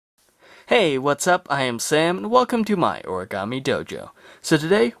Hey, what's up? I am Sam, and welcome to my Origami Dojo. So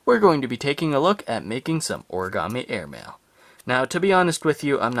today, we're going to be taking a look at making some origami airmail. Now, to be honest with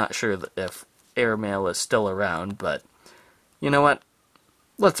you, I'm not sure if airmail is still around, but you know what?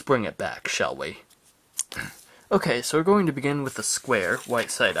 Let's bring it back, shall we? Okay, so we're going to begin with the square,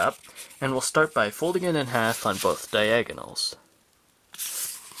 white side up, and we'll start by folding it in half on both diagonals.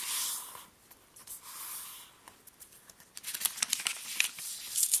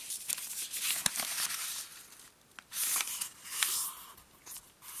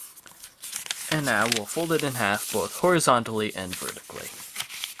 And now we'll fold it in half both horizontally and vertically.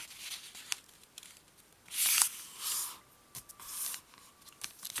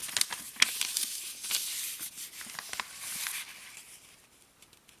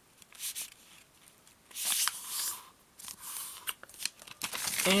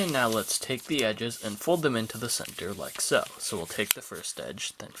 And now let's take the edges and fold them into the center like so. So we'll take the first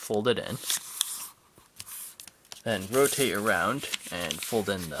edge, then fold it in. Then rotate around and fold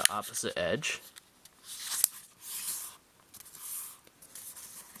in the opposite edge.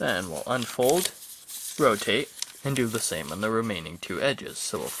 Then we'll unfold, rotate, and do the same on the remaining two edges.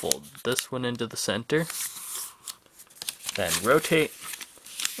 So we'll fold this one into the center, then rotate,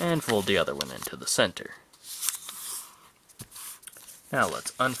 and fold the other one into the center. Now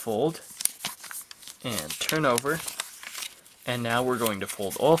let's unfold and turn over. And now we're going to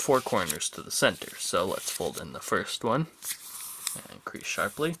fold all four corners to the center. So let's fold in the first one, and crease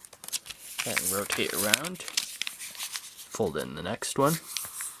sharply, and rotate around, fold in the next one,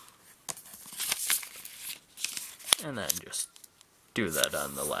 and then just do that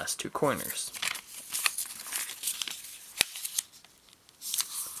on the last two corners.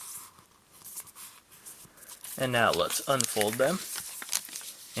 And now let's unfold them,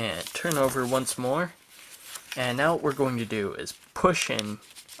 and turn over once more. And now what we're going to do is push in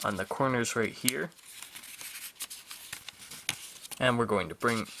on the corners right here. And we're going to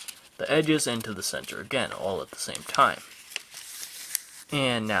bring the edges into the center again, all at the same time.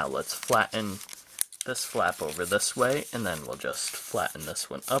 And now let's flatten this flap over this way, and then we'll just flatten this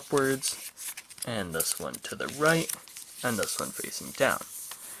one upwards, and this one to the right, and this one facing down.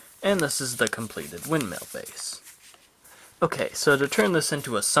 And this is the completed windmill base. Okay, so to turn this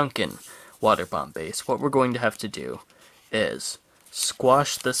into a sunken water bomb base, what we're going to have to do is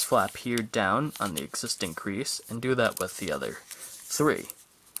squash this flap here down on the existing crease, and do that with the other three.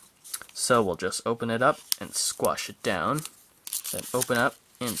 So we'll just open it up and squash it down, then open up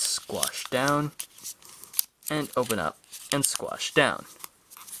and squash down, and open up and squash down.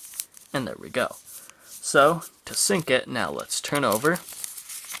 And there we go. So, to sink it, now let's turn over,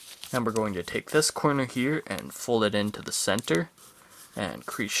 and we're going to take this corner here and fold it into the center, and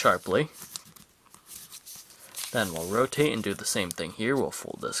crease sharply. Then we'll rotate and do the same thing here. We'll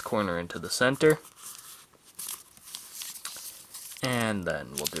fold this corner into the center. And then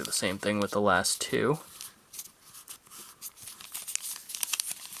we'll do the same thing with the last two.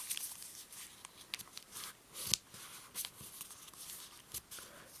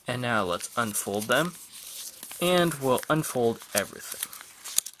 And now let's unfold them. And we'll unfold everything.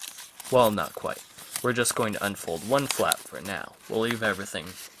 Well, not quite. We're just going to unfold one flap for now. We'll leave everything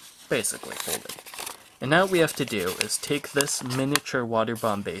basically folded. And now what we have to do is take this miniature water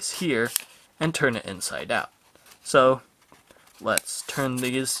bomb base here and turn it inside out. So let's turn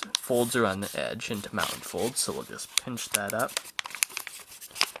these folds around the edge into mountain folds. So we'll just pinch that up,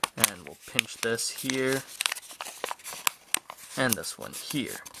 and we'll pinch this here and this one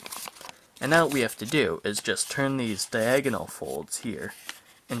here. And now what we have to do is just turn these diagonal folds here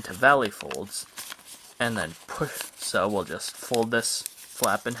into valley folds, and then push. So we'll just fold this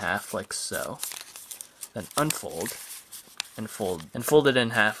flap in half like so. Then unfold, and fold it in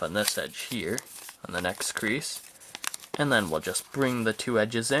half on this edge here, on the next crease, and then we'll just bring the two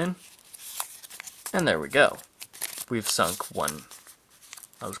edges in, and there we go. We've sunk one,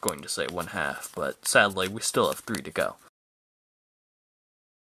 I was going to say one half, but sadly we still have three to go.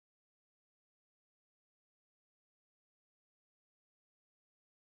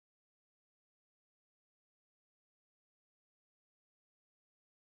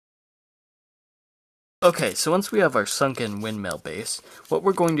 Okay, so once we have our sunken windmill base, what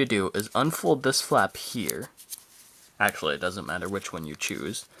we're going to do is unfold this flap here. Actually, it doesn't matter which one you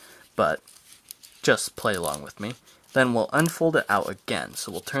choose, but just play along with me. Then we'll unfold it out again.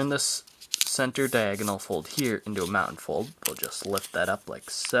 So we'll turn this center diagonal fold here into a mountain fold. We'll just lift that up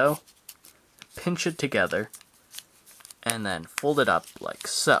like so, pinch it together, and then fold it up like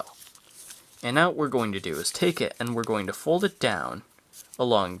so. And now what we're going to do is take it and we're going to fold it down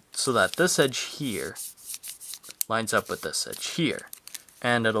along so that this edge here lines up with this edge here.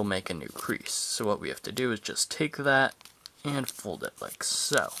 and it'll make a new crease. So what we have to do is just take that and fold it like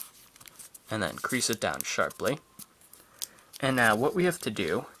so, and then crease it down sharply. And now what we have to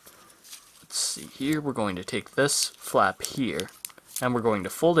do, let's see here, we're going to take this flap here, and we're going to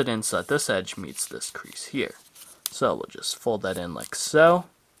fold it in so that this edge meets this crease here. So we'll just fold that in like so,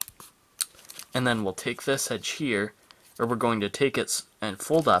 and then we'll take this edge here, or we're going to take it and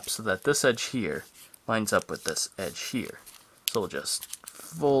fold up so that this edge here lines up with this edge here. So we'll just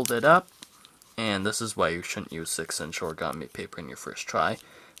fold it up, and this is why you shouldn't use 6-inch origami paper in your first try,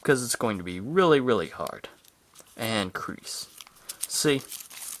 because it's going to be really, really hard. And crease. See?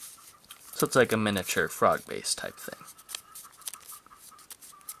 So it's like a miniature frog base type thing.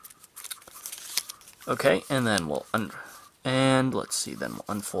 Okay, and then we'll let's see, then we'll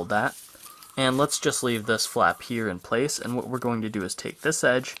unfold that. And let's just leave this flap here in place, and what we're going to do is take this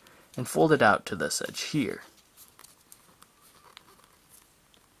edge and fold it out to this edge here.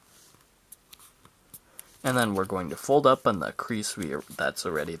 And then we're going to fold up on the crease that's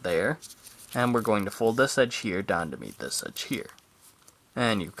already there, and we're going to fold this edge here down to meet this edge here.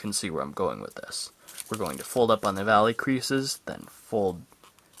 And you can see where I'm going with this. We're going to fold up on the valley creases, then fold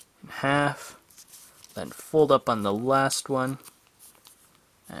in half, then fold up on the last one,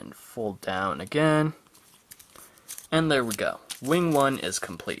 and fold down again. And there we go. Wing 1 is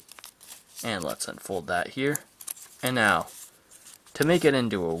complete. And let's unfold that here. And now, to make it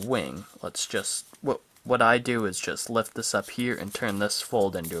into a wing, let's just, what I do is just lift this up here and turn this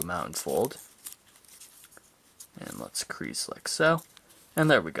fold into a mountain fold. And let's crease like so. And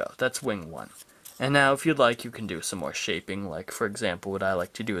there we go. That's wing 1. And now if you'd like, you can do some more shaping. Like, for example, what I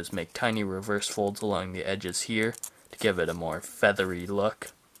like to do is make tiny reverse folds along the edges here to give it a more feathery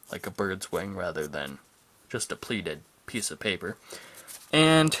look, like a bird's wing rather than just a pleated piece of paper.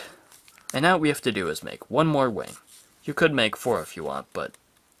 And now what we have to do is make one more wing. You could make 4 if you want, but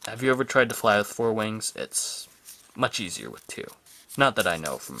have you ever tried to fly with 4 wings? It's much easier with 2. Not that I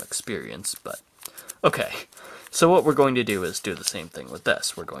know from experience, but okay. So what we're going to do is do the same thing with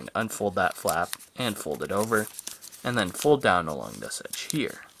this. We're going to unfold that flap and fold it over, and then fold down along this edge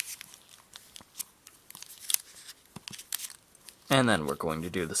here. And then we're going to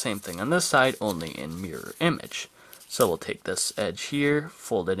do the same thing on this side, only in mirror image. So we'll take this edge here,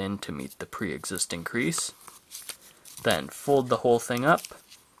 fold it in to meet the pre-existing crease, then fold the whole thing up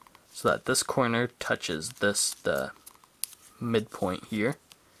so that this corner touches the midpoint here,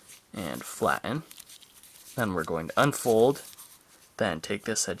 and flatten. Then we're going to unfold, then take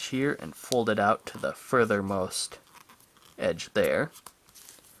this edge here and fold it out to the furthermost edge there.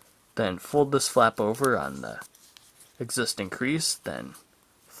 Then fold this flap over on the existing crease, then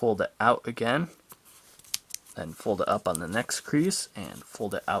fold it out again, then fold it up on the next crease and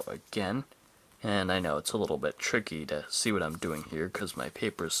fold it out again. And I know it's a little bit tricky to see what I'm doing here because my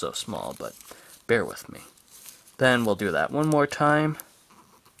paper is so small, but bear with me. Then we'll do that one more time.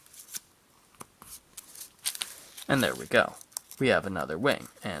 And there we go. We have another wing.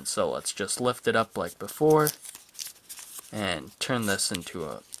 And so let's just lift it up like before and turn this into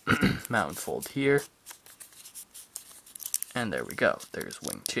a mountain fold here. And there we go. There's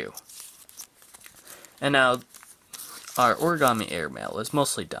wing 2. And now our origami airmail is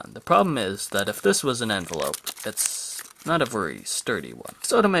mostly done. The problem is that if this was an envelope, it's not a very sturdy one.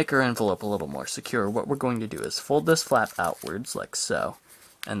 So to make our envelope a little more secure, what we're going to do is fold this flap outwards like so,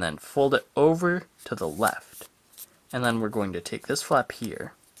 and then fold it over to the left. And then we're going to take this flap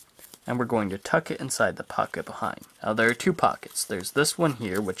here, and we're going to tuck it inside the pocket behind. Now there are 2 pockets. There's this one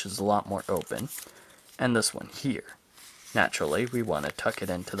here, which is a lot more open, and this one here. Naturally, we want to tuck it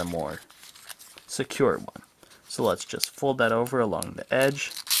into the more secure one. So let's just fold that over along the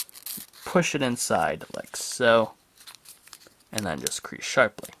edge, push it inside like so, and then just crease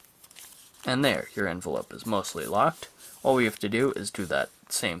sharply. And there, your envelope is mostly locked. All we have to do is do that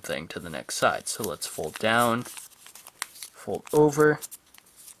same thing to the next side. So let's fold down, fold over,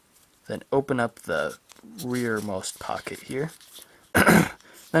 then open up the rearmost pocket here,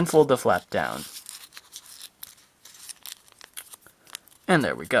 then fold the flap down. And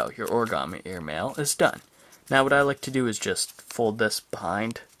there we go, your origami airmail is done. Now what I like to do is just fold this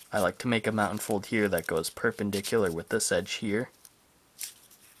behind. I like to make a mountain fold here that goes perpendicular with this edge here.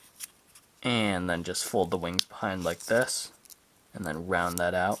 And then just fold the wings behind like this, and then round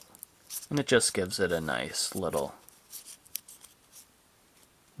that out. And it just gives it a nice little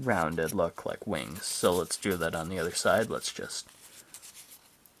rounded look like wings. So let's do that on the other side. Let's just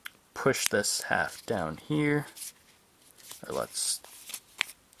push this half down here, or let's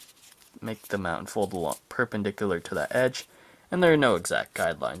make the mountain fold along perpendicular to that edge. And there are no exact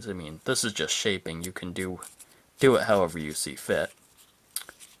guidelines. I mean, this is just shaping. You can do it however you see fit.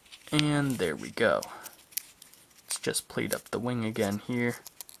 And there we go. Let's just pleat up the wing again here.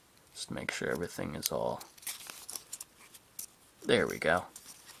 Just make sure everything is all... There we go.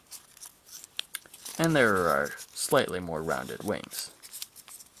 And there are slightly more rounded wings.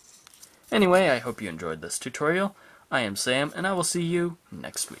 Anyway, I hope you enjoyed this tutorial. I am Sam, and I will see you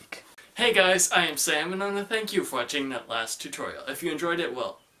next week. Hey guys, I am Sam, and I want to thank you for watching that last tutorial. If you enjoyed it,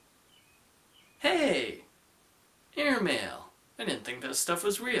 well... Hey! Airmail! I didn't think that stuff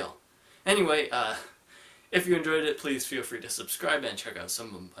was real. Anyway, if you enjoyed it, please feel free to subscribe and check out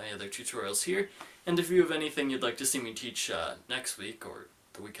some of my other tutorials here. And if you have anything you'd like to see me teach next week, or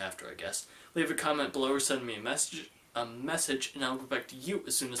the week after, I guess, leave a comment below or send me a message, and I'll get back to you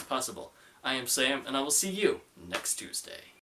as soon as possible. I am Sam, and I will see you next Tuesday.